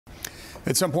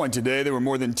At some point today, there were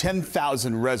more than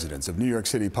 10,000 residents of New York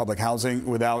City public housing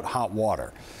without hot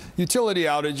water. Utility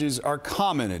outages are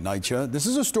common at NYCHA. This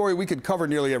is a story we could cover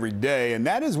nearly every day, and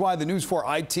that is why the News 4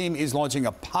 it-eam is launching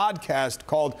a podcast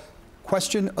called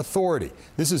Question Authority.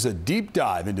 This is a deep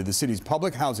dive into the city's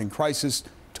public housing crisis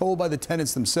told by the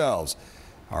tenants themselves.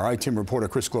 Our it-eam reporter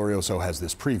Chris Glorioso has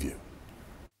this preview.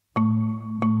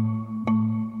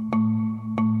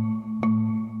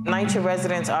 NYCHA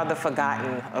residents are the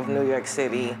forgotten of New York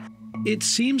City. It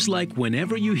seems like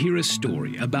whenever you hear a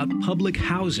story about public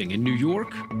housing in New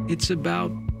York, it's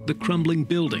about the crumbling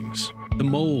buildings, the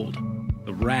mold,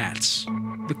 the rats,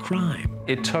 the crime.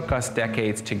 It took us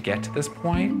decades to get to this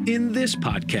point. In this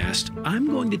podcast, I'm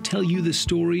going to tell you the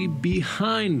story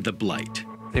behind the blight.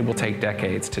 It will take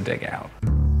decades to dig out.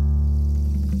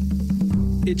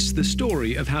 It's the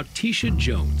story of how Tisha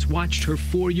Jones watched her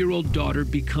 4-year-old daughter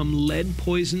become lead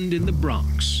poisoned in the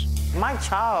Bronx. My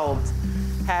child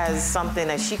has something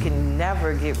that she can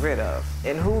never get rid of,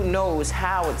 and who knows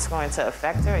how it's going to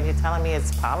affect her, and you're telling me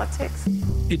it's politics?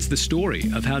 It's the story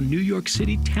of how New York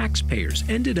City taxpayers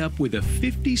ended up with a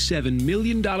 $57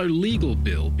 million legal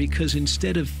bill because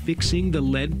instead of fixing the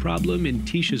lead problem in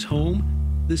Tisha's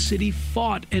home, the city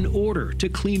fought an order to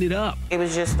clean it up. It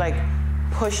was just like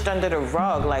pushed under the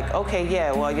rug, like, okay,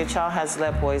 yeah, well, your child has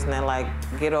lead poisoning, like,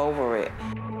 get over it.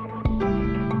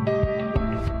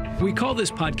 We call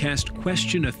this podcast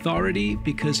Question Authority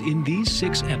because in these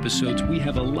 6 episodes, we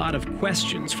have a lot of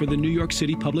questions for the New York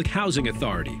City Public Housing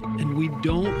Authority, and we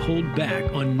don't hold back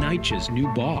on NYCHA's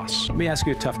new boss. Let me ask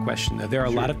you a tough question, though. There are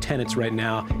a lot of tenants right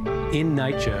now in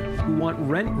NYCHA who want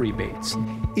rent rebates.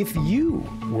 If you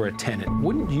were a tenant,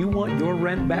 wouldn't you want your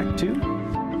rent back too?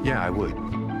 Yeah, I would.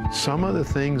 Some of the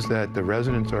things that the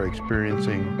residents are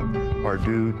experiencing are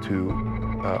due to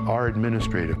our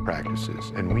administrative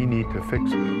practices, and we need to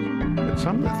fix those. But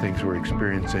some of the things we're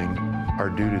experiencing are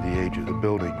due to the age of the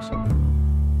buildings.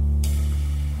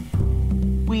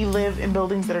 We live in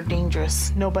buildings that are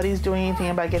dangerous. Nobody's doing anything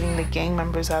about getting the gang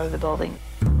members out of the building.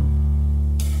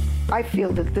 I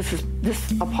feel that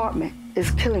this apartment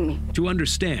is killing me. To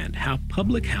understand how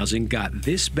public housing got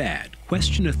this bad,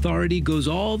 Question Authority goes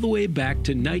all the way back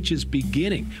to NYCHA's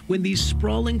beginning, when these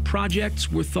sprawling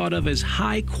projects were thought of as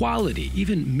high quality,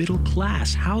 even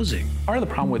middle-class housing. Part of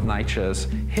the problem with NYCHA's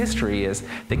history is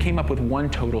they came up with one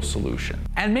total solution.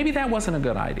 And maybe that wasn't a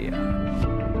good idea.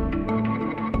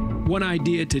 One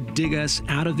idea to dig us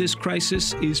out of this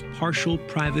crisis is partial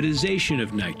privatization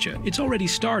of NYCHA. It's already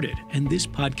started, and this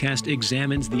podcast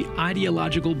examines the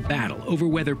ideological battle over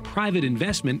whether private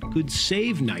investment could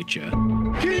save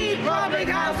NYCHA. Keep public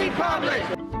housing public!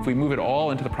 If we move it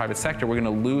all into the private sector, we're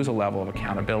going to lose a level of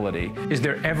accountability. Is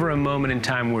there ever a moment in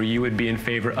time where you would be in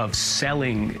favor of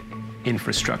selling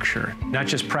infrastructure, not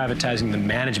just privatizing the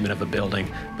management of a building,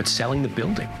 but selling the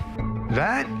building?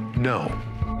 That, no.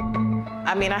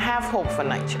 I mean, I have hope for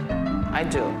NYCHA. I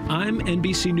do. I'm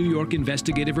NBC New York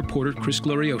investigative reporter Chris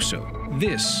Glorioso.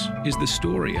 This is the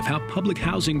story of how public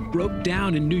housing broke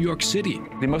down in New York City.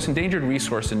 The most endangered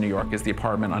resource in New York is the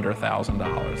apartment under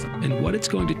 $1,000. And what it's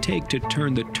going to take to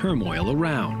turn the turmoil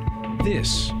around.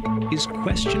 This is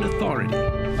Question Authority.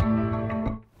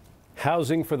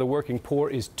 Housing for the working poor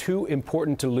is too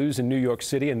important to lose in New York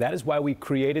City, and that is why we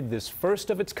created this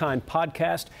first-of-its-kind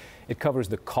podcast. It covers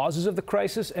the causes of the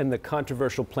crisis and the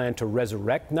controversial plan to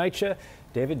resurrect NYCHA.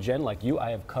 David, Jen, like you,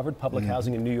 I have covered public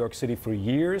housing in New York City for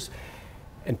years,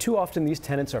 and too often these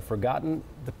tenants are forgotten.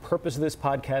 The purpose of this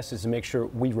podcast is to make sure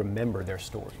we remember their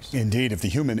stories. Indeed, if the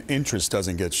human interest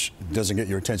doesn't get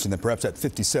your attention, then perhaps that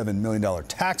 $57 million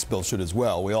tax bill should as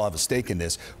well. We all have a stake in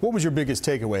this. What was your biggest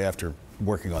takeaway after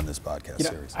working on this podcast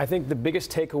series? I think the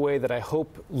biggest takeaway that I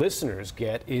hope listeners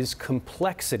get is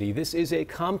complexity. This is a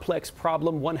complex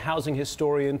problem. One housing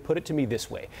historian put it to me this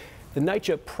way. The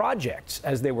NYCHA projects,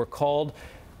 as they were called,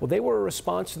 well, they were a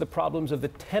response to the problems of the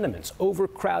tenements,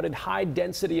 overcrowded,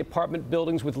 high-density apartment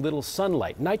buildings with little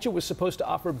sunlight. NYCHA was supposed to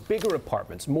offer bigger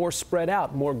apartments, more spread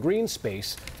out, more green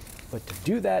space. But to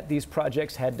do that, these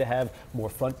projects had to have more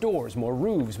front doors, more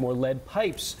roofs, more lead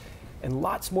pipes, and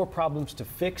lots more problems to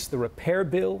fix. The repair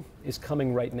bill is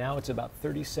coming right now. It's about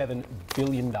 $37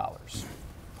 billion. All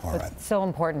right. It's so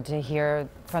important to hear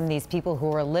from these people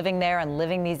who are living there and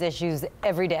living these issues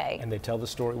every day. And they tell the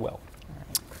story well.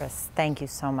 Chris, thank you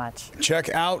so much. Check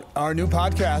out our new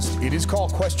podcast. It is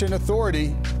called Question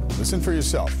Authority. Listen for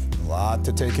yourself. A lot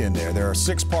to take in there. There are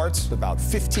 6 parts, about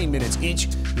 15 minutes each.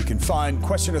 You can find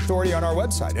Question Authority on our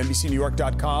website,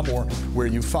 NBCNewYork.com, or where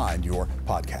you find your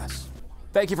podcasts.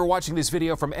 Thank you for watching this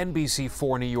video from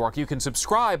NBC4 New York. You can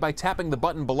subscribe by tapping the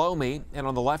button below me, and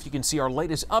on the left you can see our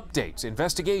latest updates,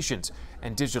 investigations,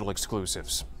 and digital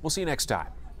exclusives. We'll see you next time.